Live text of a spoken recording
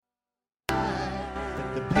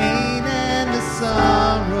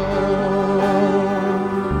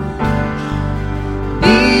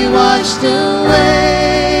washed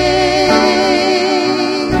away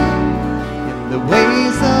in the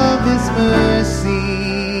waves of His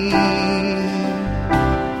mercy.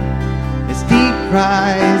 As deep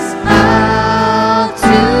cries out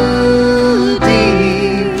to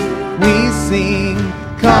deep, we sing,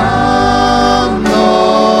 come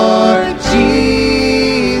Lord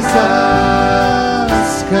Jesus,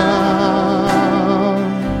 come.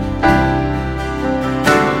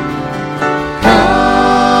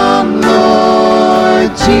 Come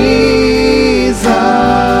Lord Jesus,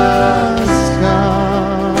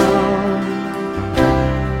 come.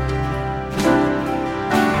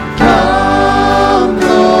 Come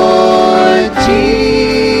Lord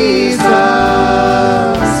Jesus,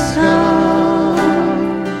 come.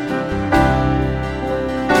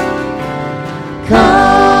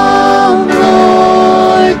 Come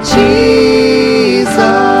Lord Jesus,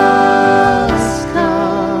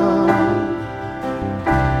 come.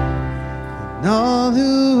 And all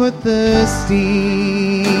who are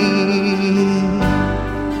thirsty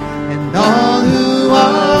and all who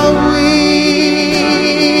are weak,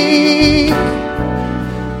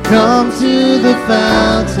 come to the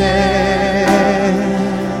fountain.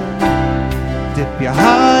 Dip your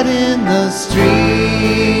heart in the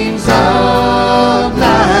streams of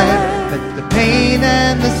life. Let the pain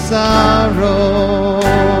and the sorrow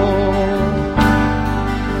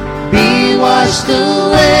be washed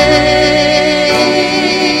away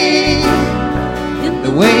in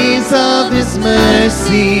the waves of His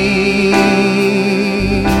mercy.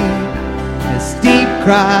 As deep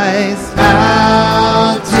cries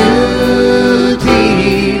out to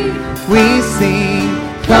deep, we sing,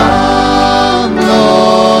 come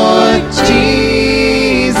Lord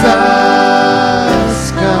Jesus,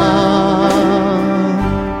 come.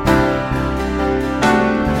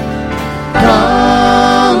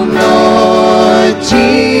 Come Lord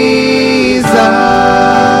Jesus,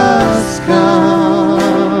 come.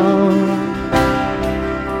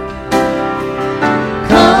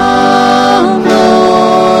 Come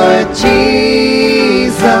Lord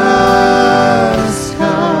Jesus,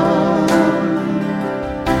 come.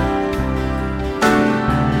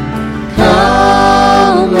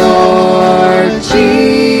 Come Lord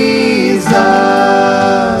Jesus,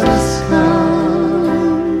 come.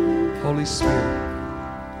 Holy Spirit,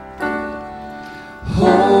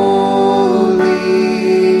 Holy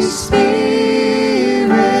Spirit,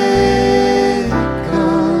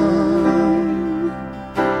 come.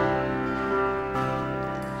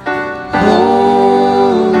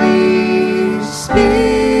 Holy Spirit,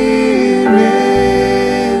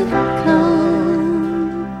 come.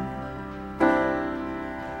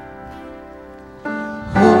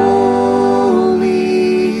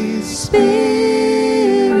 Holy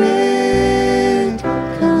Spirit,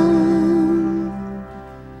 come.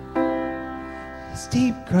 As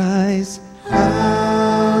deep cries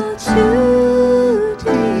out to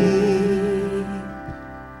deep,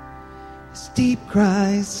 as deep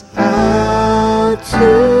cries out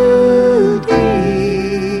to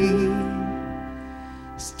deep,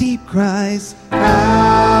 as deep cries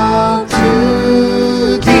out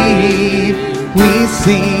to deep, we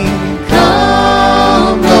sing,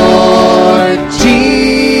 come Lord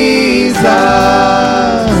Jesus,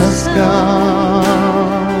 come.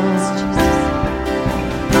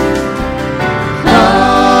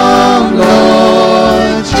 Come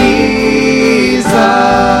Lord Jesus,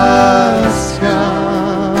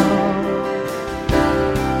 come.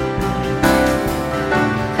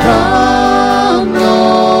 Come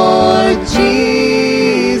Lord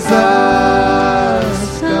Jesus,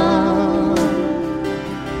 come.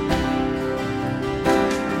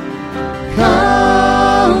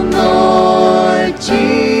 Come Lord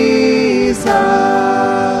Jesus,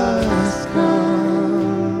 come.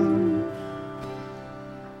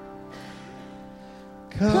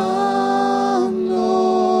 Come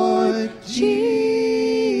Lord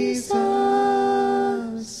Jesus,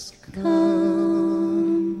 come.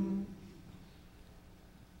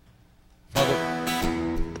 Father,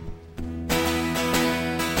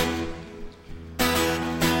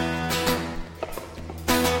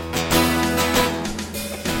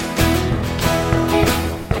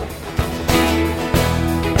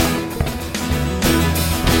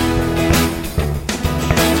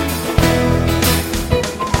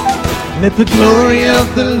 Let the glory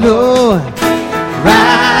of the Lord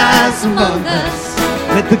rise among us.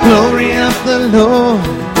 Let the glory of the Lord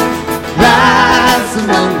rise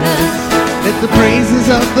among us. Let the praises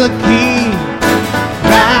of the King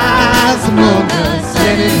rise among us.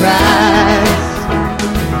 Let it rise.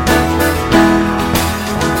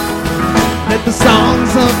 Let the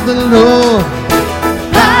songs of the Lord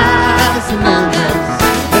rise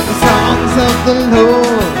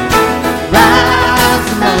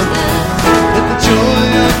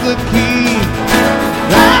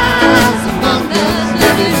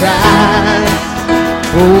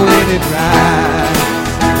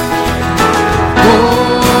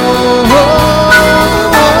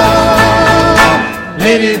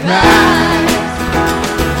let it rise.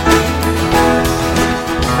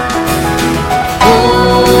 Oh,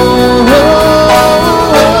 oh,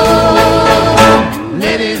 oh,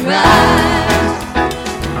 let it rise.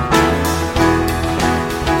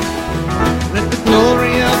 Let the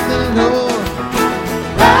glory of the Lord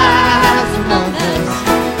rise among us.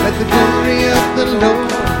 Let the glory of the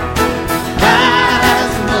Lord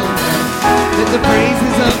rise among us. Let the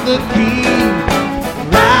praises of the King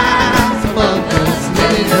rise among us.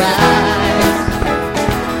 Let it rise.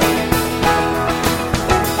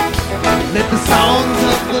 Let the songs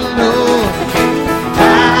of the Lord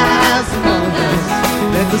rise among us.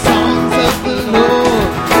 Let the songs of the Lord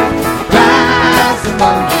rise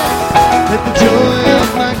among us. Let the joy of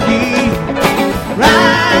my King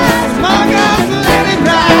rise among us. Let it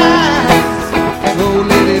rise. Oh,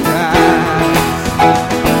 let it rise.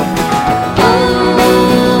 Oh,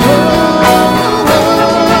 oh, oh,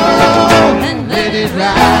 oh, and let it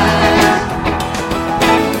rise.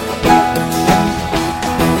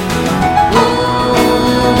 Oh,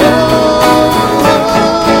 oh,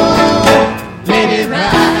 oh, let it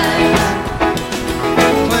rise.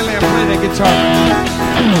 Finally, I play that guitar.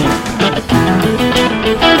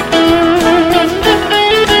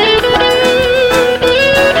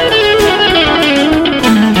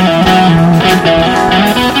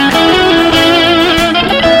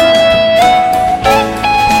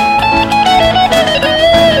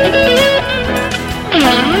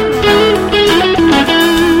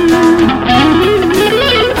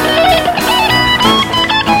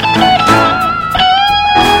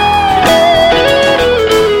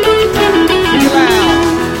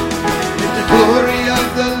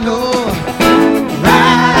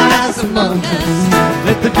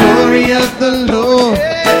 Let the glory of the Lord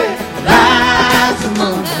rise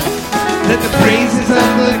among us. Let the praises of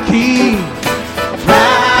the King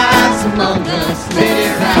rise among us. Let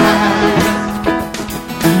it rise.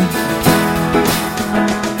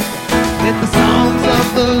 Let the songs of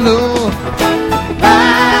the Lord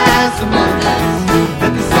rise among us.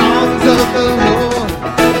 Let the songs of the Lord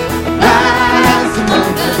rise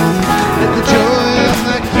among us. Let the joy of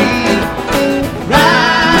the King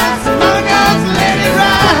rise among us. Let it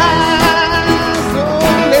rise. Oh,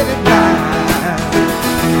 let it rise.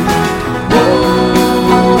 Oh,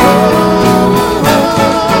 oh, oh,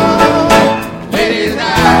 oh, let it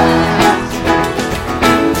rise.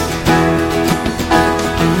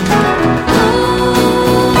 Oh,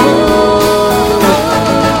 oh,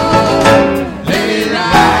 let it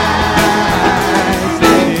rise.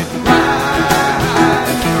 Let it rise.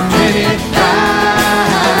 Let it rise.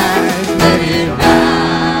 Let it rise.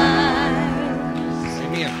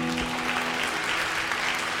 Amen.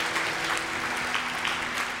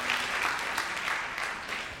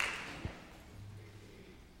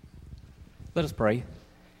 Let us pray.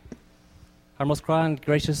 Our most kind,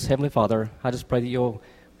 gracious Heavenly Father, I just pray that you'll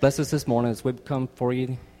bless us this morning as we come for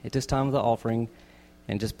you at this time of the offering,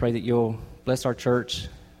 and just pray that you'll bless our church,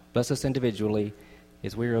 bless us individually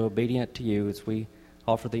as we are obedient to you, as we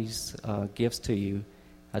offer these gifts to you.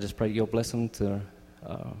 I just pray that you'll bless them to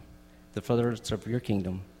the furtherance of your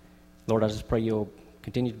kingdom. Lord, I just pray you'll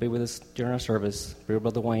continue to be with us during our service. Be with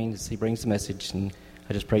Brother Wayne as he brings the message, and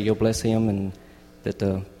I just pray you'll bless him, and that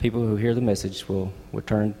the people who hear the message will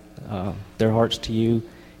turn their hearts to you,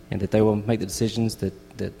 and that they will make the decisions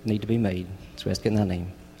that need to be made. So we ask it in thy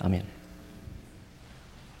name. Amen.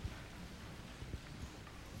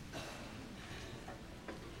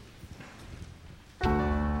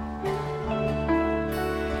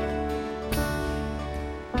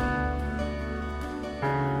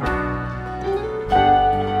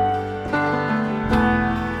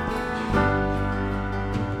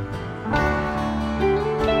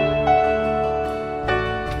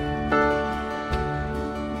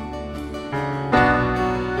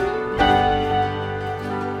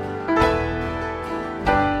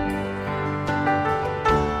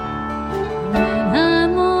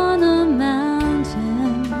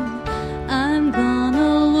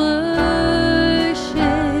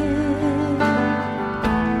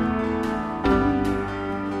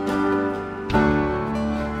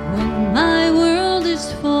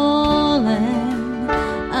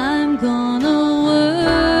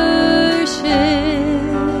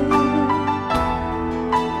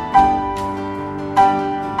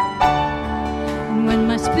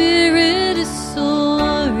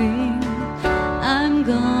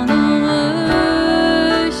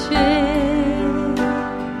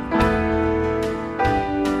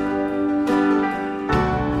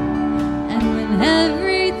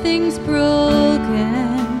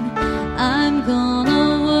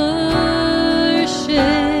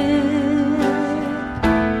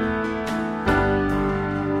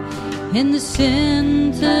 in the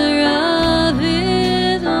center of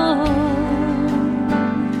it all.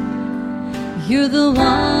 You're the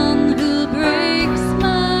one who breaks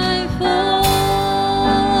my fall.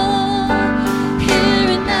 Here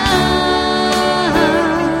and now,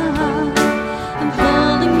 I'm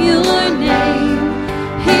calling your name.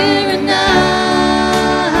 Here and now,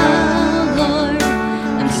 Lord,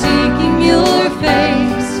 I'm seeking your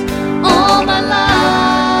face all my life.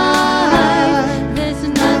 There's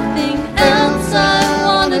nothing else I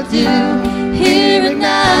want to do. Here and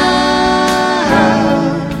now,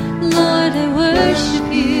 Lord, I worship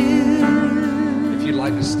you. If you'd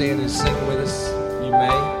like to stand and sing with us, you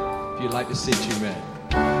may. If you'd like to sit, you may.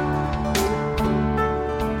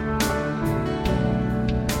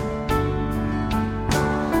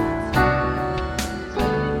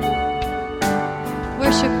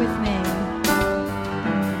 Worship with me.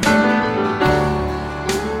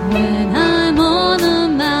 When I'm on a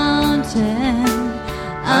mountain,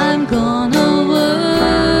 I'm gonna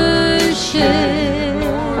worship.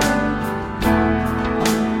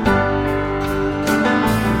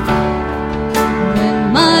 When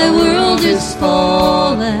my world is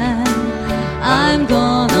fallen, I'm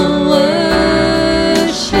gonna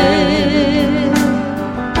worship.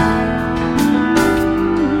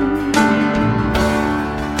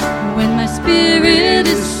 When my spirit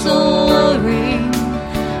is soaring,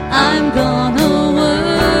 I'm gonna worship.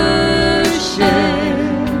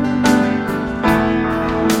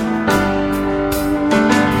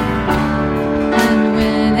 And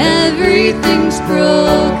when everything's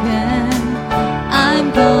broken,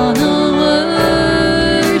 I'm gonna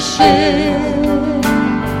worship.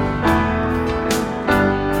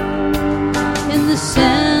 In the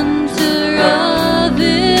center of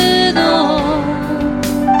it all,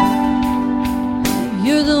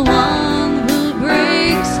 you're the one who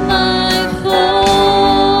breaks my fall.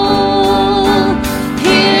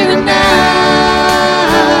 Here and now,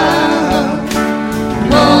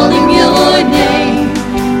 calling your name.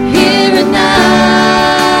 Here and now,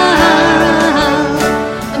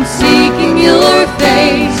 I'm seeking your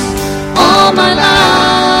face all my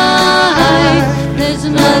life. There's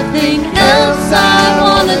nothing else I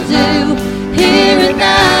want to do. Here and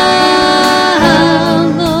now,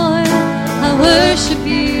 Lord, I worship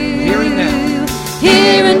you. Here and now.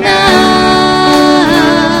 Here and now,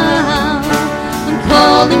 I'm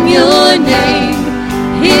calling your name.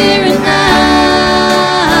 Here and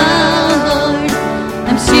now, Lord,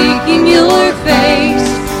 I'm seeking your face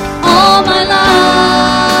all my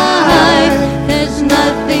life. There's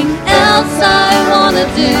nothing else I want to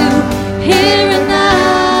do. Here and now,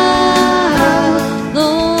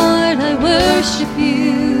 Lord, I worship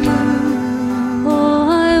you. Oh,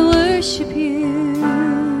 I worship you.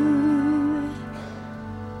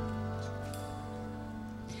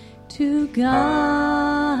 To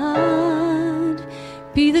God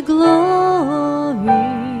be the glory.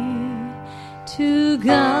 To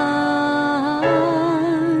God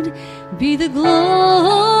be the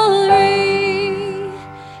glory.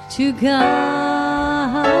 To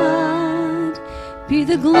God be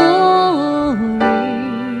the glory.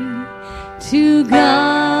 To God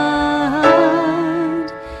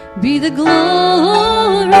be the glory.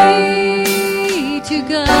 To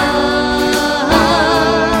God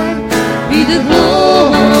be the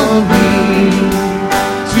glory.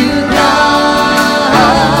 To God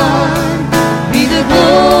be the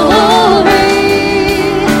glory.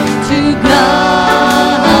 To God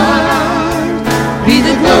be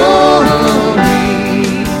the glory.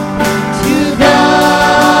 To God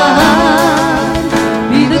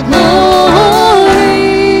be the glory.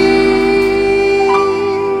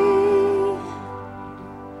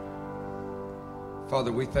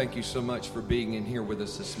 Father, we thank you so much for being in here with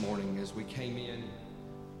us this morning. As we came in,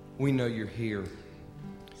 we know you're here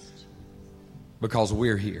because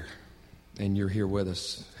we're here and you're here with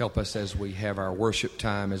us. Help us as we have our worship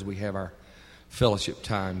time, as we have our fellowship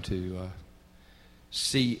time, to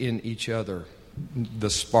see in each other the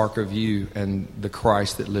spark of you and the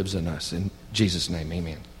Christ that lives in us. In Jesus' name,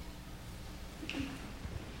 amen.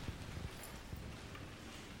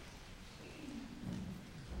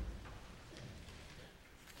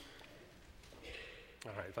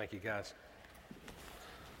 All right, thank you, guys.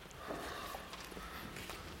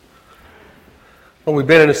 Well, we've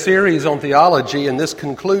been in a series on theology, and this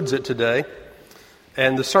concludes it today.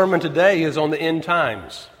 And the sermon today is on the end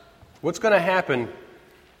times. What's going to happen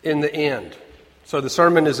in the end? So the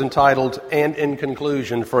sermon is entitled, "And in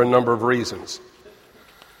Conclusion," for a number of reasons.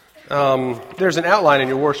 There's an outline in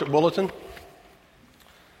your worship bulletin.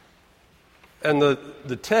 And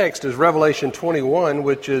the text is Revelation 21,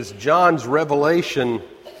 which is John's revelation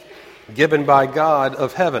given by God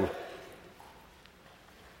of heaven.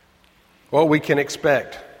 What we can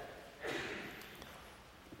expect.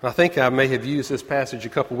 I think I may have used this passage a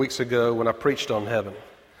couple weeks ago when I preached on heaven.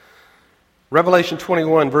 Revelation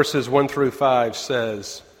 21 verses 1 through 5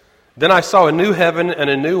 says, "Then I saw a new heaven and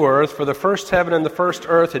a new earth, for the first heaven and the first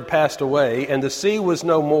earth had passed away, and the sea was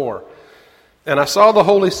no more. And I saw the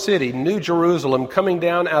holy city, New Jerusalem, coming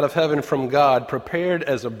down out of heaven from God, prepared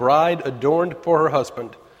as a bride adorned for her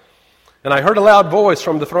husband. And I heard a loud voice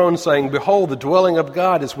from the throne saying, Behold, the dwelling of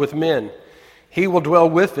God is with men. He will dwell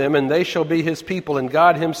with them, and they shall be his people, and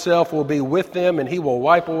God himself will be with them, and he will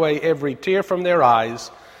wipe away every tear from their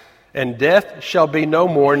eyes. And death shall be no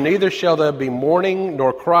more, neither shall there be mourning,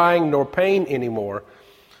 nor crying, nor pain any more,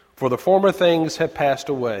 for the former things have passed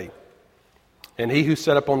away. And he who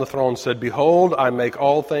sat upon the throne said, Behold, I make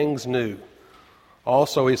all things new.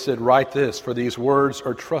 Also he said, Write this, for these words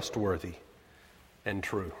are trustworthy and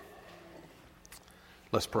true."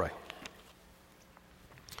 Let's pray.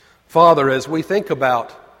 Father, as we think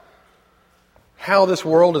about how this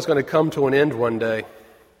world is going to come to an end one day,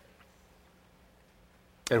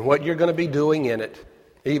 and what you're going to be doing in it,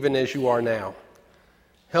 even as you are now,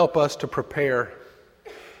 help us to prepare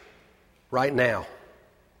right now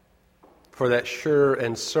for that sure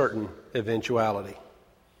and certain eventuality.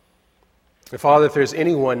 And Father, if there's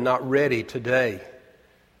anyone not ready today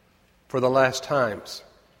for the last times,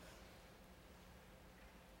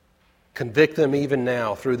 convict them even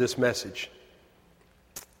now through this message,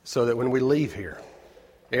 so that when we leave here,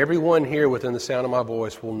 everyone here within the sound of my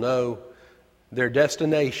voice will know their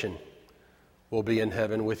destination will be in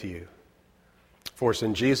heaven with you. For it's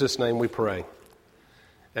in Jesus' name we pray.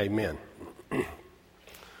 Amen.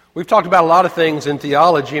 We've talked about a lot of things in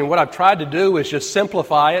theology, and what I've tried to do is just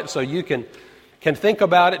simplify it so you can think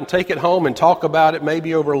about it and take it home and talk about it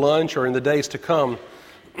maybe over lunch or in the days to come.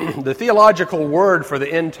 The theological word for the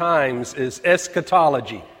end times is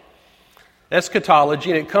eschatology.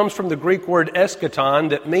 Eschatology, and it comes from the Greek word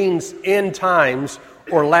eschaton that means end times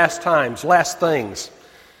or last times, last things.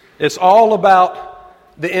 It's all about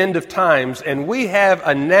the end of times, and we have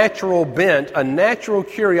a natural bent, a natural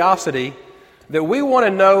curiosity that we want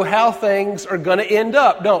to know how things are going to end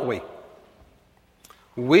up, don't we?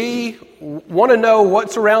 We want to know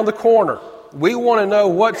what's around the corner. We want to know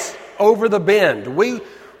what's over the bend. We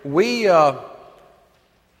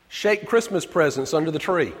shake Christmas presents under the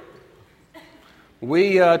tree.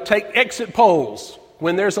 We take exit polls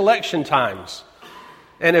when there's election times.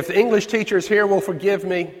 And if the English teachers here will forgive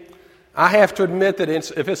me, I have to admit that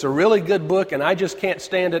if it's a really good book and I just can't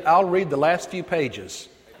stand it, I'll read the last few pages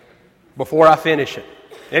before I finish it.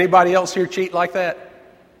 Anybody else here cheat like that?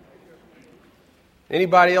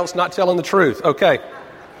 Anybody else not telling the truth? Okay.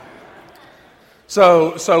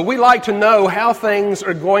 So we like to know how things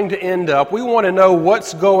are going to end up. We want to know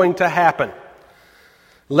what's going to happen.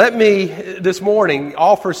 Let me, this morning,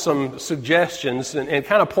 offer some suggestions and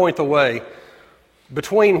kind of point the way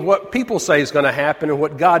between what people say is going to happen and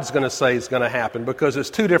what God's going to say is going to happen, because it's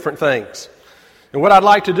two different things. And what I'd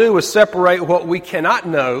like to do is separate what we cannot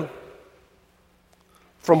know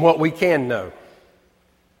from what we can know.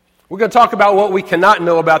 We're going to talk about what we cannot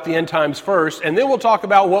know about the end times first, and then we'll talk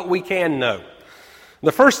about what we can know.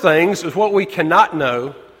 The first things is what we cannot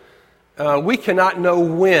know. We cannot know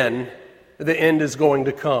when the end is going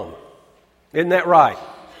to come. Isn't that right?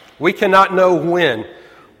 We cannot know when.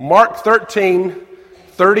 Mark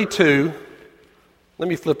 13:32. Let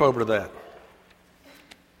me flip over to that.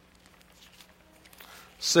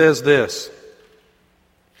 Says this: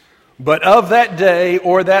 But of that day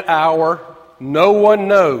or that hour no one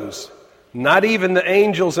knows, not even the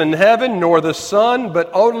angels in heaven, nor the Son,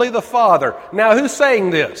 but only the Father. Now, who's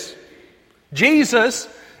saying this? Jesus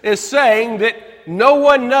is saying that no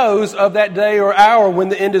one knows of that day or hour when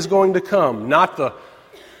the end is going to come. Not the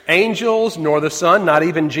angels, nor the Son, not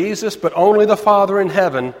even Jesus, but only the Father in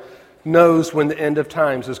heaven knows when the end of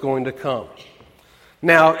times is going to come.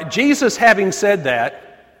 Now, Jesus having said that,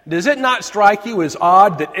 does it not strike you as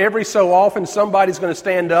odd that every so often somebody's going to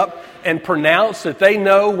stand up and pronounce that they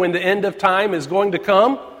know when the end of time is going to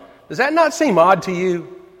come? Does that not seem odd to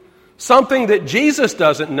you? Something that Jesus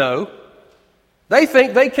doesn't know, they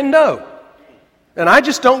think they can know. And I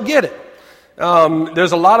just don't get it.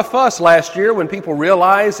 There's a lot of fuss last year when people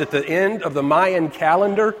realized that the end of the Mayan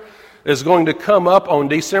calendar is going to come up on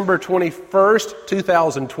December 21st,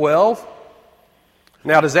 2012.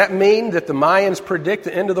 Now, does that mean that the Mayans predict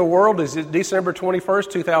the end of the world is December 21st,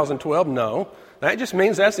 2012? No. That just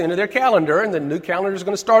means that's the end of their calendar, and the new calendar is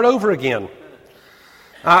going to start over again.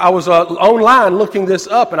 I was online looking this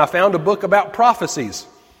up, and I found a book about prophecies.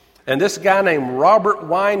 And this guy named Robert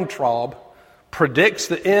Weintraub predicts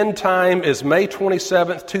the end time is May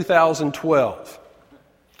 27th, 2012.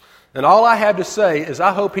 And all I have to say is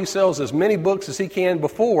I hope he sells as many books as he can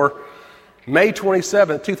before May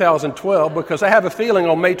 27th, 2012, because I have a feeling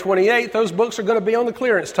on May 28th, those books are going to be on the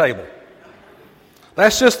clearance table.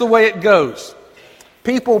 That's just the way it goes.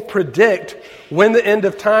 People predict when the end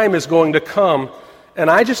of time is going to come, and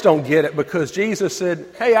I just don't get it, because Jesus said,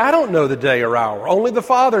 hey, I don't know the day or hour. Only the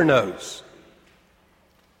Father knows.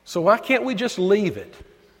 So why can't we just leave it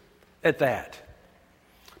at that?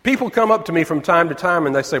 People come up to me from time to time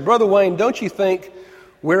and they say, Brother Wayne, don't you think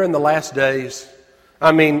we're in the last days?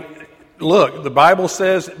 I mean, look, the Bible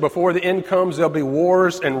says before the end comes, there'll be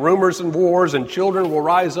wars and rumors and wars, and children will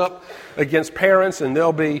rise up against parents, and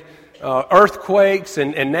there'll be earthquakes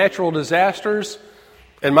and natural disasters.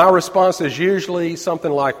 And my response is usually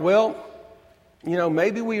something like, well,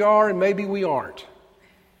 maybe we are and maybe we aren't.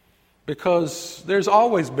 Because there's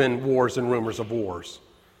always been wars and rumors of wars.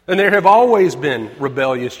 And there have always been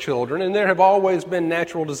rebellious children, and there have always been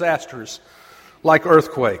natural disasters like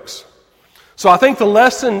earthquakes. So I think the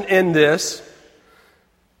lesson in this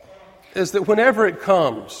is that whenever it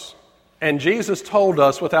comes, and Jesus told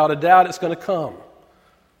us without a doubt it's going to come,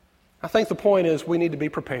 I think the point is we need to be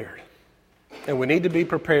prepared. And we need to be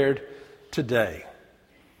prepared today.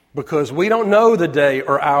 Because we don't know the day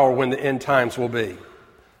or hour when the end times will be.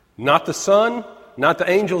 Not the Son, not the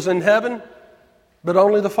angels in heaven, but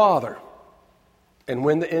only the Father. And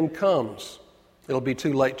when the end comes, it'll be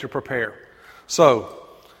too late to prepare. So,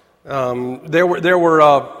 there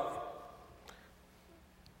were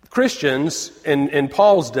Christians in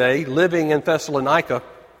Paul's day living in Thessalonica,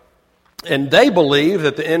 and they believed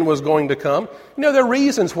that the end was going to come. There are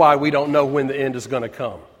reasons why we don't know when the end is going to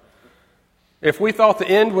come. If we thought the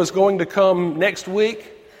end was going to come next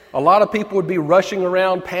week, a lot of people would be rushing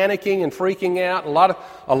around, panicking and freaking out.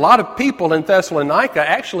 A lot of people in Thessalonica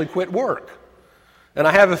actually quit work. And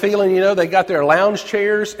I have a feeling, they got their lounge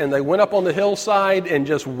chairs and they went up on the hillside and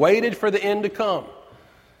just waited for the end to come.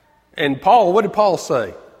 And what did Paul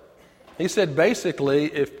say? He said, basically,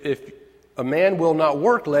 if a man will not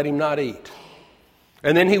work, let him not eat.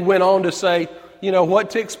 And then he went on to say, what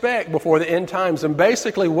to expect before the end times. And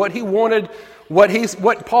basically what he wanted,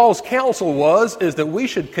 what Paul's counsel is that we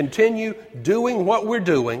should continue doing what we're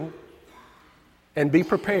doing and be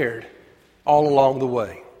prepared all along the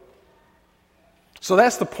way. So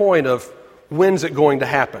that's the point of when's it going to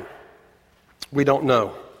happen. We don't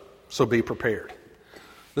know, so be prepared.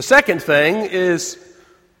 The second thing is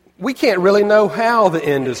we can't really know how the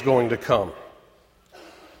end is going to come.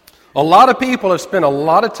 A lot of people have spent a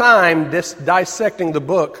lot of time dissecting the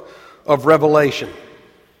book of Revelation.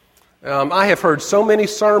 I have heard so many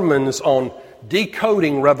sermons on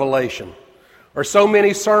decoding Revelation, or so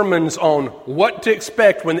many sermons on what to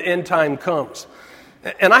expect when the end time comes.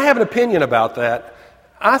 And I have an opinion about that.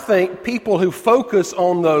 I think people who focus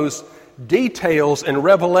on those details in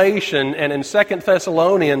Revelation and in 2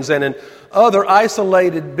 Thessalonians and in other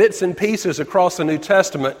isolated bits and pieces across the New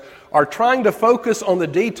Testament are trying to focus on the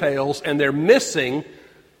details, and they're missing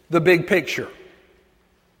the big picture.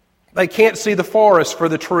 They can't see the forest for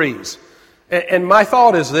the trees. And my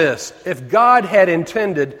thought is this: if God had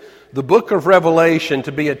intended the book of Revelation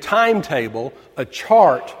to be a timetable, a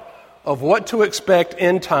chart of what to expect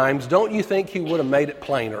end times, don't you think He would have made it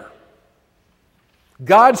plainer?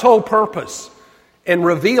 God's whole purpose in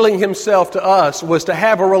revealing Himself to us was to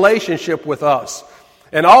have a relationship with us.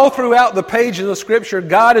 And all throughout the pages of Scripture,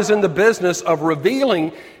 God is in the business of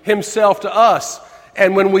revealing Himself to us.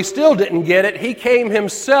 And when we still didn't get it, He came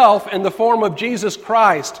Himself in the form of Jesus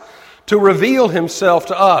Christ to reveal Himself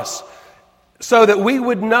to us so that we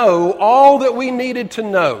would know all that we needed to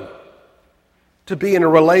know to be in a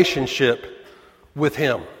relationship with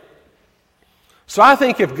Him. So I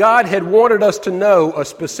think if God had wanted us to know a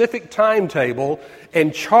specific timetable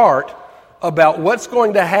and chart about what's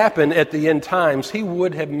going to happen at the end times, He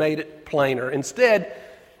would have made it plainer. Instead,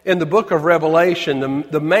 in the book of Revelation,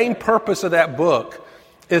 the main purpose of that book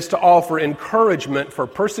is to offer encouragement for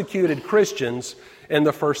persecuted Christians in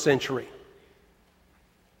the first century.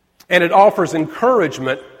 And it offers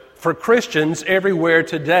encouragement for Christians everywhere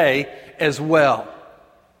today as well.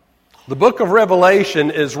 The book of Revelation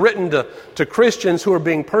is written to Christians who are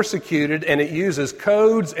being persecuted, and it uses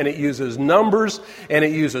codes, and it uses numbers, and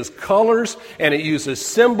it uses colors, and it uses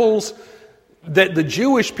symbols that the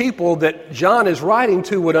Jewish people that John is writing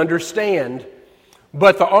to would understand,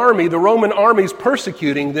 but the Roman armies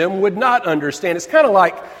persecuting them would not understand. It's kind of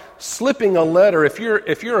like slipping a letter. If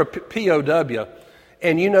you're a POW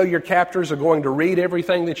and you know your captors are going to read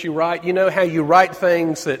everything that you write. You know how you write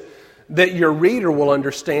things that your reader will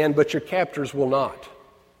understand, but your captors will not.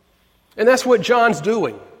 And that's what John's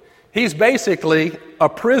doing. He's basically a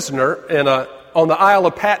prisoner on the Isle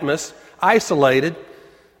of Patmos, isolated,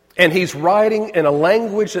 and he's writing in a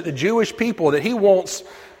language that the Jewish people that he wants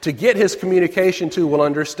to get his communication to will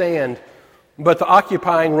understand, but the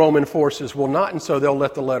occupying Roman forces will not, and so they'll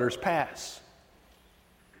let the letters pass.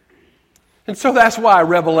 And so that's why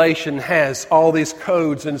Revelation has all these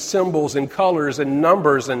codes and symbols and colors and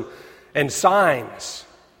numbers and signs,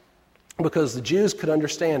 because the Jews could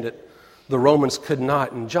understand it, the Romans could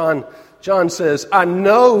not. And John says, I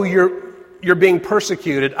know you're being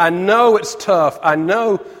persecuted. I know it's tough. I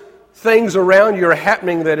know things around you are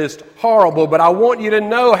happening that is horrible, but I want you to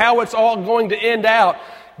know how it's all going to end out.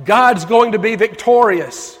 God's going to be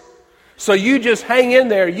victorious. So you just hang in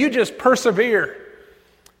there. You just persevere.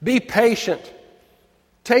 Be patient.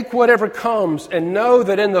 Take whatever comes and know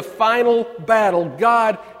that in the final battle,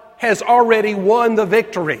 God has already won the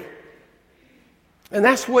victory. And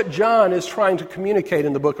that's what John is trying to communicate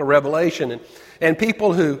in the book of Revelation. And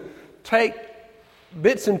people who take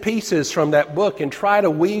bits and pieces from that book and try to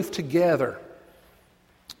weave together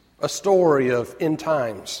a story of end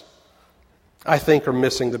times, I think are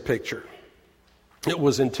missing the picture. It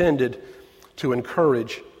was intended to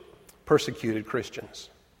encourage persecuted Christians.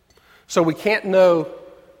 So we can't know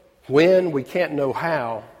when, we can't know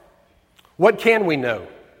how. What can we know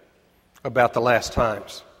about the last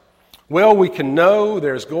times? Well, we can know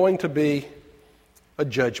there's going to be a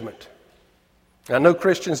judgment. I know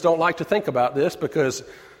Christians don't like to think about this because,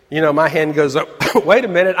 my hand goes up, wait a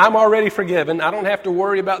minute, I'm already forgiven. I don't have to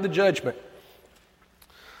worry about the judgment.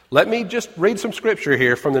 Let me just read some scripture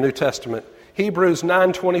here from the New Testament. Hebrews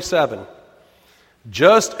 9:27.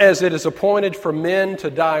 Just as it is appointed for men to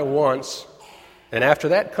die once, and after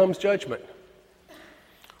that comes judgment.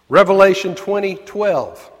 Revelation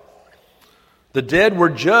 20:12. The dead were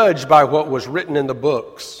judged by what was written in the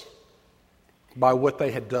books, by what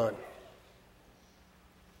they had done.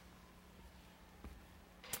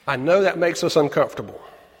 I know that makes us uncomfortable.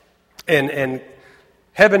 And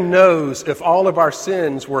heaven knows if all of our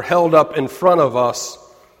sins were held up in front of us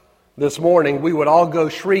this morning, we would all go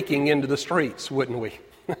shrieking into the streets, wouldn't we?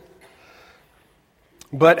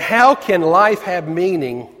 But how can life have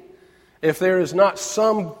meaning if there is not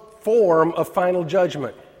some form of final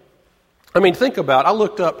judgment? I mean, think about it. I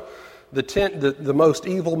looked up the most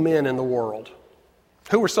evil men in the world.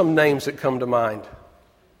 Who are some names that come to mind?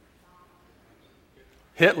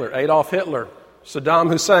 Hitler, Adolf Hitler, Saddam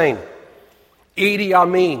Hussein, Idi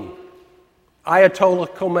Amin, Ayatollah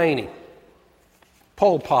Khomeini,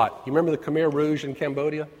 Pol Pot. You remember the Khmer Rouge in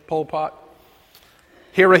Cambodia? Pol Pot.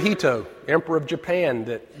 Hirohito, Emperor of Japan,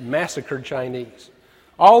 that massacred Chinese.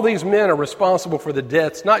 All these men are responsible for the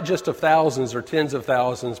deaths, not just of thousands or tens of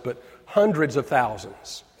thousands, but hundreds of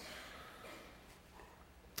thousands.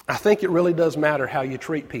 I think it really does matter how you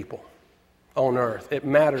treat people on earth. It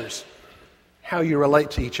matters how you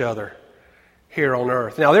relate to each other here on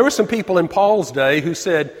earth. Now, there were some people in Paul's day who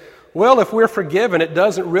said, well, if we're forgiven, it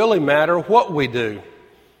doesn't really matter what we do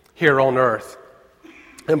here on earth.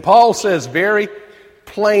 And Paul says very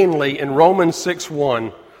plainly in Romans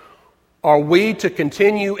 6:1, are we to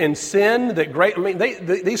continue in sin?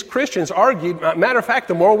 These Christians argued, matter of fact,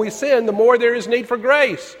 the more we sin, the more there is need for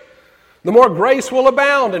grace. The more grace will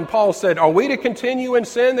abound. And Paul said, are we to continue in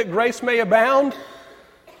sin that grace may abound?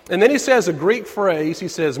 And then he says a Greek phrase, he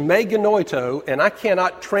says, me genoito, and I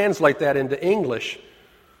cannot translate that into English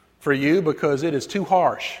for you because it is too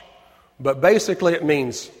harsh. But basically it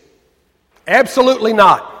means, absolutely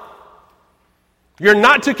not. You're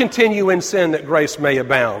not to continue in sin that grace may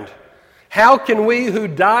abound. How can we who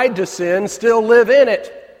died to sin still live in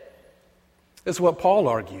it? Is what Paul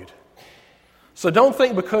argued. So don't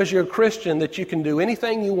think because you're a Christian that you can do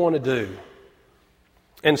anything you want to do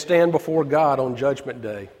and stand before God on Judgment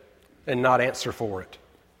Day and not answer for it.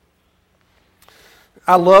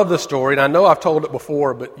 I love the story, and I know I've told it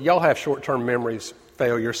before, but y'all have short-term memories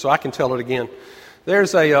failure, so I can tell it again.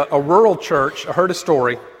 There's a rural church. I heard a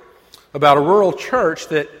story about a rural church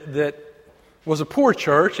that was a poor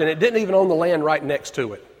church, and it didn't even own the land right next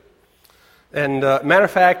to it. And matter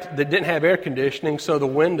of fact, they didn't have air conditioning, so the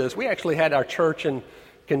windows, we actually had our church in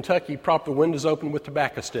Kentucky prop the windows open with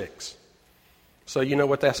tobacco sticks. So you know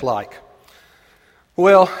what that's like.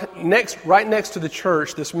 Well, right next to the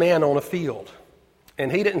church, this man owned a field.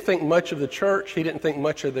 And he didn't think much of the church. He didn't think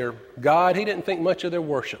much of their God. He didn't think much of their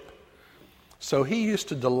worship. So he used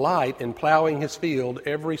to delight in plowing his field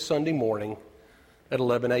every Sunday morning at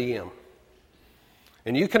 11 a.m.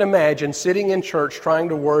 And you can imagine sitting in church trying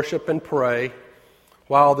to worship and pray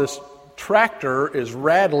while this tractor is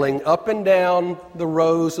rattling up and down the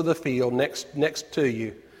rows of the field next to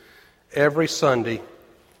you every Sunday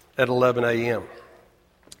at 11 a.m.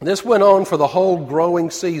 This went on for the whole growing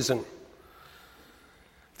season.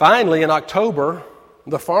 Finally, in October,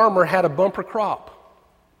 the farmer had a bumper crop.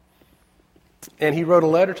 And he wrote a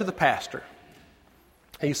letter to the pastor.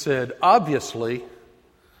 He said, obviously,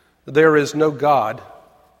 there is no God,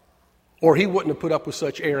 or he wouldn't have put up with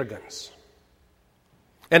such arrogance.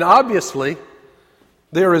 And obviously,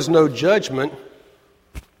 there is no judgment,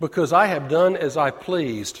 because I have done as I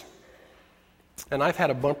pleased, and I've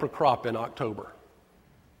had a bumper crop in October.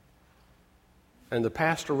 And the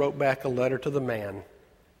pastor wrote back a letter to the man,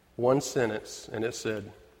 one sentence, and it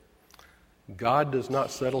said, God does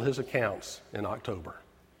not settle his accounts in October.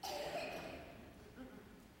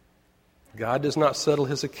 God does not settle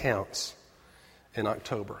his accounts in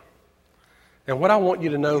October. And what I want you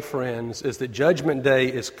to know, friends, is that Judgment Day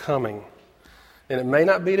is coming. And it may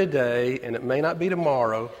not be today, and it may not be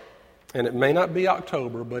tomorrow, and it may not be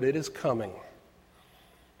October, but it is coming.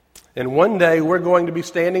 And one day we're going to be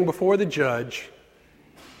standing before the judge,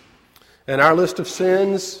 and our list of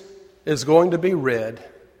sins is going to be read.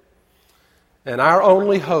 And our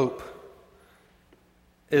only hope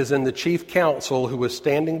is in the chief counsel who is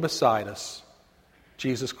standing beside us,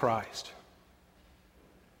 Jesus Christ.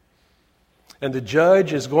 And the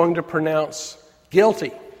judge is going to pronounce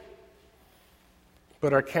guilty.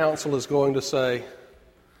 But our counsel is going to say,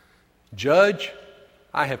 Judge,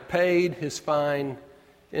 I have paid his fine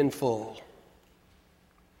in full.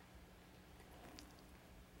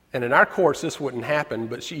 And in our courts, this wouldn't happen,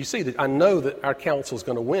 but you see, that I know that our counsel is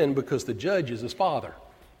going to win because the judge is his father.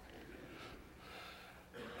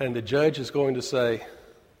 And the judge is going to say,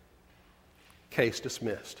 case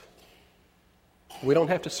dismissed. We don't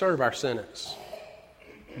have to serve our sentence,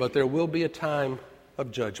 but there will be a time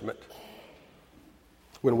of judgment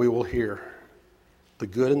when we will hear the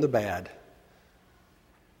good and the bad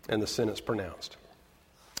and the sentence pronounced.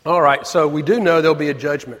 All right, so we do know there'll be a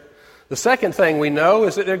judgment. The second thing we know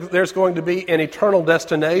is that there's going to be an eternal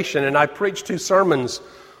destination, and I preached 2 sermons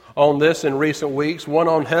on this in recent weeks, one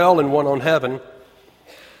on hell and one on heaven.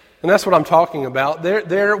 And that's what I'm talking about.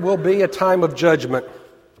 There will be a time of judgment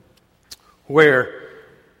where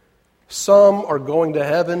some are going to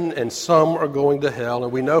heaven and some are going to hell.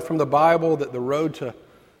 And we know from the Bible that the road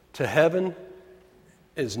to heaven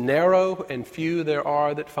is narrow and few there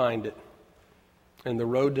are that find it. And the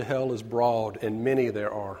road to hell is broad and many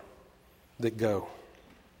there are that go.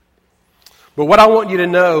 But what I want you to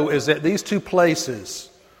know is that these 2 places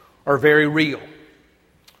are very real.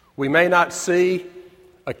 We may not see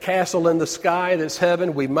a castle in the sky that's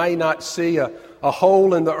heaven. We may not see a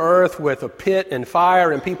hole in the earth with a pit and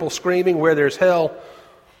fire and people screaming where there's hell.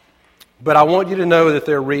 But I want you to know that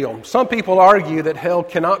they're real. Some people argue that hell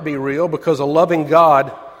cannot be real because a loving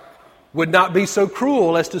God would not be so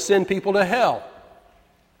cruel as to send people to hell.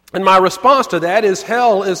 And my response to that is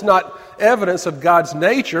hell is not evidence of God's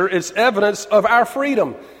nature, it's evidence of our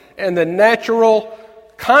freedom and the natural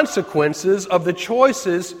consequences of the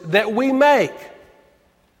choices that we make.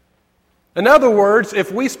 In other words,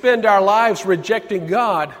 if we spend our lives rejecting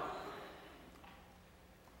God,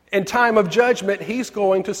 in time of judgment, He's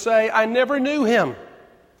going to say, I never knew him.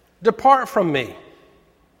 Depart from me.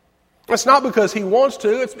 It's not because He wants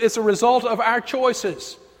to, it's a result of our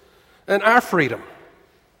choices and our freedom.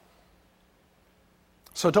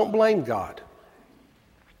 So don't blame God.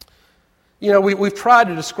 You know, we've tried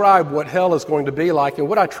to describe what hell is going to be like, and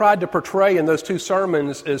what I tried to portray in those 2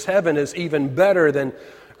 sermons is heaven is even better than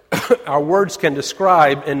our words can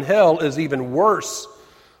describe, and hell is even worse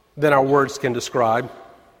than our words can describe.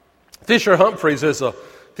 Fisher Humphreys is a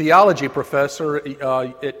theology professor.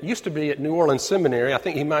 It used to be at New Orleans Seminary. I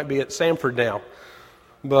think he might be at Samford now.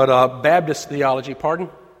 But Baptist theology, pardon?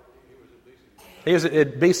 He was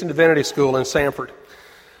at Beeson Divinity School in Samford.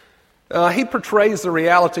 He portrays the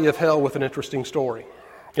reality of hell with an interesting story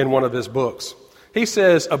in one of his books. He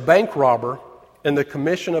says a bank robber in the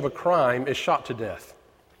commission of a crime is shot to death.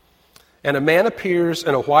 And a man appears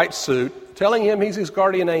in a white suit telling him he's his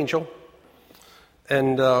guardian angel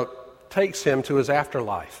and takes him to his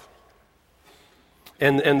afterlife.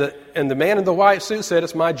 And the man in the white suit said,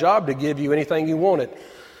 it's my job to give you anything you wanted.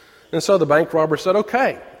 And so the bank robber said,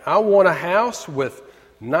 okay, I want a house with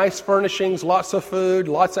nice furnishings, lots of food,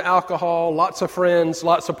 lots of alcohol, lots of friends,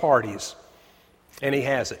 lots of parties. And he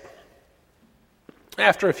has it.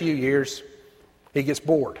 After a few years, he gets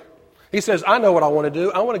bored. He says, I know what I want to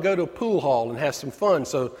do. I want to go to a pool hall and have some fun.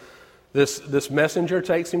 So This messenger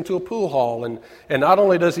takes him to a pool hall, and not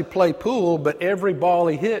only does he play pool, but every ball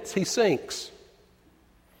he hits, he sinks.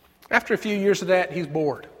 After a few years of that, he's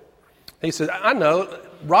bored. He says, I know,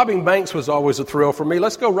 robbing banks was always a thrill for me.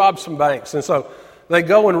 Let's go rob some banks. And so they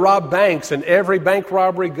go and rob banks, and every bank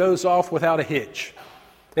robbery goes off without a hitch.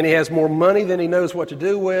 And he has more money than he knows what to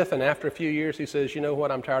do with, and after a few years, he says, you know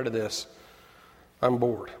what, I'm tired of this. I'm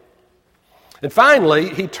bored. And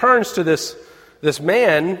finally, he turns to this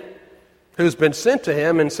man who's been sent to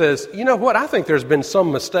him and says, you know what, I think there's been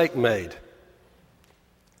some mistake made.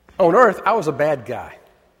 On earth, I was a bad guy.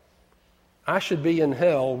 I should be in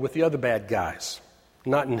hell with the other bad guys,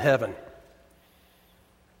 not in heaven.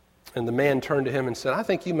 And the man turned to him and said, I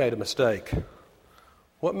think you made a mistake.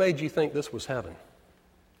 What made you think this was heaven?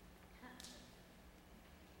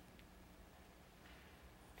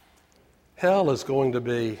 Hell is going to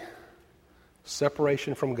be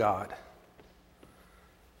separation from God.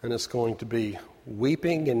 And it's going to be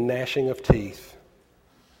weeping and gnashing of teeth.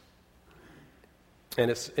 And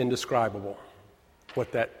it's indescribable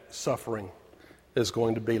what that suffering is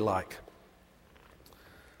going to be like.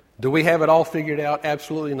 Do we have it all figured out?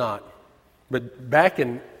 Absolutely not. But back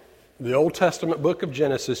in the Old Testament book of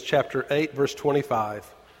Genesis, chapter 8, verse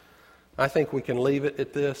 25, I think we can leave it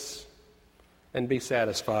at this and be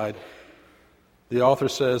satisfied. The author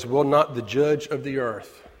says, will not the judge of the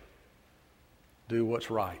earth do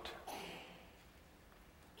what's right?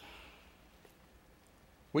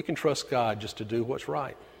 We can trust God just to do what's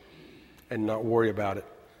right and not worry about it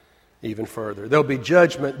even further. There'll be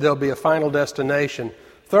judgment. There'll be a final destination.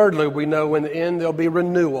 Thirdly, we know in the end there'll be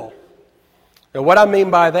renewal. Now, what I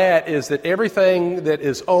mean by that is that everything that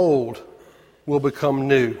is old will become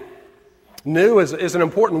new. New is an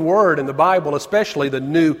important word in the Bible, especially the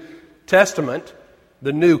New Testament,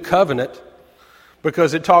 the New Covenant,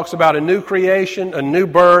 because it talks about a new creation, a new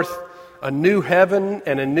birth, a new heaven,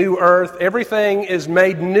 and a new earth. Everything is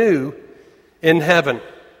made new in heaven.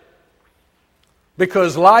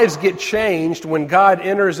 Because lives get changed when God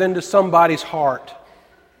enters into somebody's heart.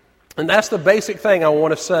 And that's the basic thing I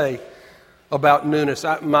want to say about newness.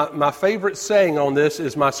 My favorite saying on this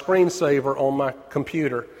is my screensaver on my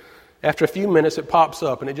computer. After a few minutes it pops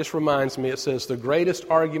up and it just reminds me, it says, the greatest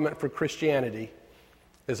argument for Christianity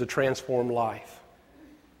is a transformed life.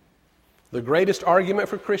 The greatest argument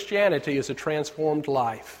for Christianity is a transformed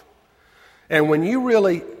life. And when you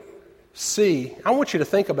really see, I want you to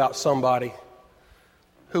think about somebody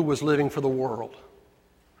who was living for the world.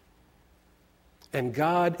 And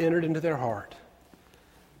God entered into their heart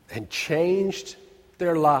and changed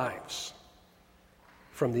their lives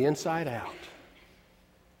from the inside out.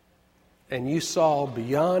 And you saw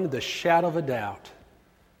beyond the shadow of a doubt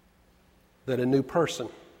that a new person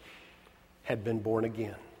had been born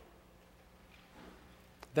again.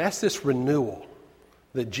 That's this renewal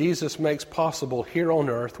that Jesus makes possible here on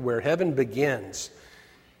earth, where heaven begins.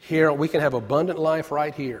 Here we can have abundant life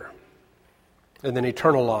right here, and then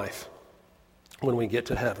eternal life when we get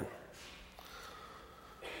to heaven.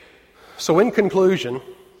 So in conclusion,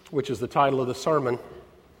 which is the title of the sermon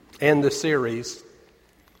and the series,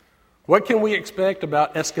 what can we expect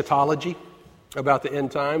about eschatology, about the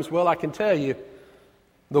end times? Well, I can tell you,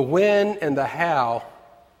 the when and the how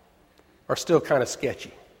are still kind of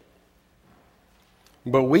sketchy.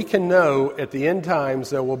 But we can know at the end times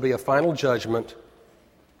there will be a final judgment,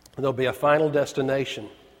 there'll be a final destination,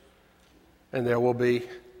 and there will be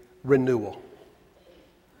renewal.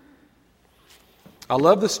 I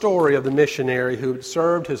love the story of the missionary who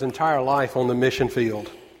served his entire life on the mission field.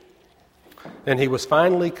 And he was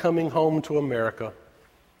finally coming home to America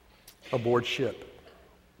aboard ship.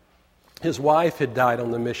 His wife had died on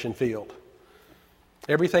the mission field.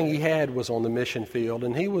 Everything he had was on the mission field,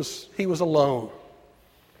 and he was alone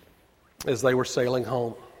as they were sailing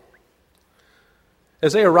home.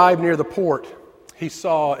 As they arrived near the port, he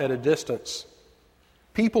saw at a distance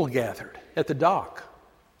people gathered at the dock.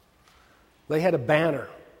 They had a banner,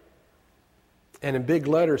 and in big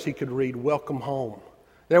letters he could read, "Welcome home."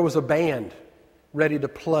 There was a band ready to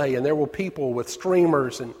play, and there were people with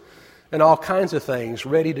streamers and all kinds of things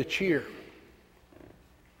ready to cheer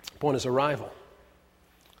upon his arrival.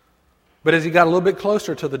 But as he got a little bit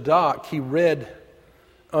closer to the dock, he read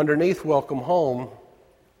underneath "Welcome home,"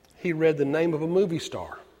 he read the name of a movie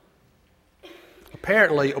star.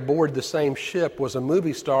 Apparently, aboard the same ship was a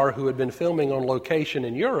movie star who had been filming on location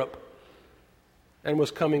in Europe and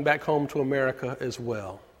was coming back home to America as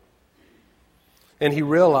well. And he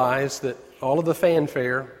realized that all of the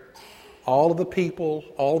fanfare, all of the people,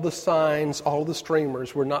 all the signs, all the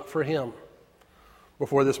streamers were not for him, but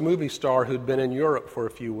for this movie star who'd been in Europe for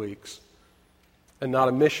a few weeks and not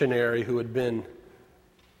a missionary who had been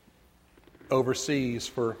overseas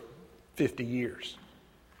for 50 years.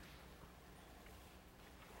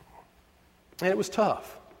 And it was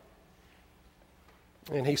tough.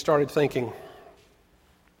 And he started thinking,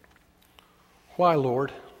 why,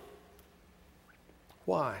 Lord?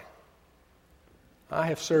 Why? I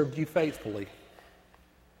have served you faithfully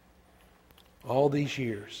all these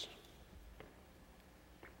years.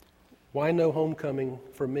 Why no homecoming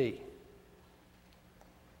for me?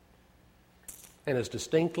 And as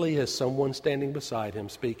distinctly as someone standing beside him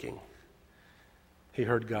speaking, he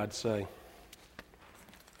heard God say,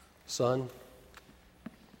 son,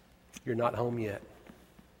 you're not home yet.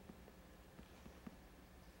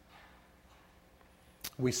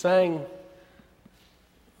 We sang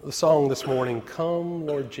the song this morning, Come,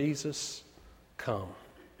 Lord Jesus, come.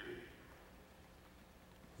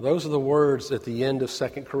 Those are the words at the end of 2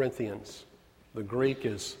 Corinthians. The Greek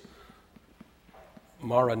is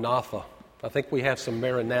Maranatha. I think we have some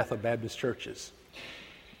Maranatha Baptist churches.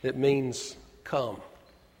 It means come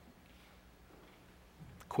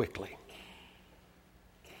quickly.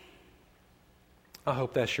 I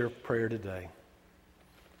hope that's your prayer today,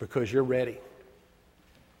 because you're ready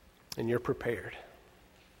and you're prepared.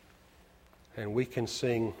 And we can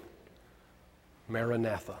sing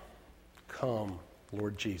Maranatha, come,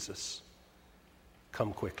 Lord Jesus,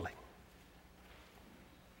 come quickly.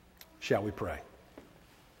 Shall we pray?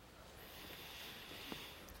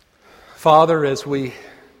 Father, as we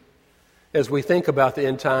think about the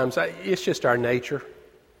end times, it's just our nature.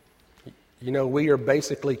 You know, we are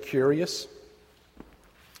basically curious,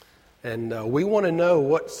 and we want to know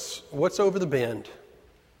what's over the bend.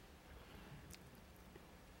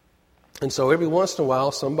 And so every once in a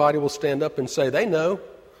while, somebody will stand up and say, they know,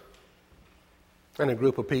 and a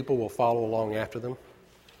group of people will follow along after them.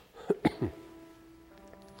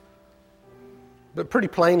 But pretty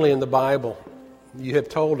plainly in the Bible, you have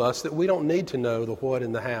told us that we don't need to know the what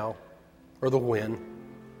and the how or the when.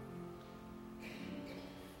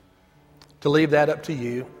 To leave that up to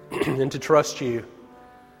you and to trust you.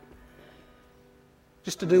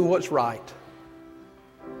 Just to do what's right.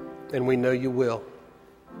 And we know you will.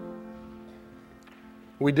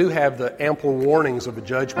 We do have the ample warnings of a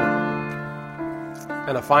judgment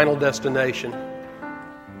and a final destination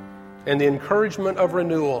and the encouragement of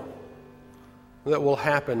renewal that will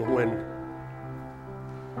happen when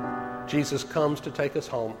Jesus comes to take us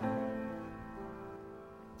home.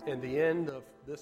 And the end of this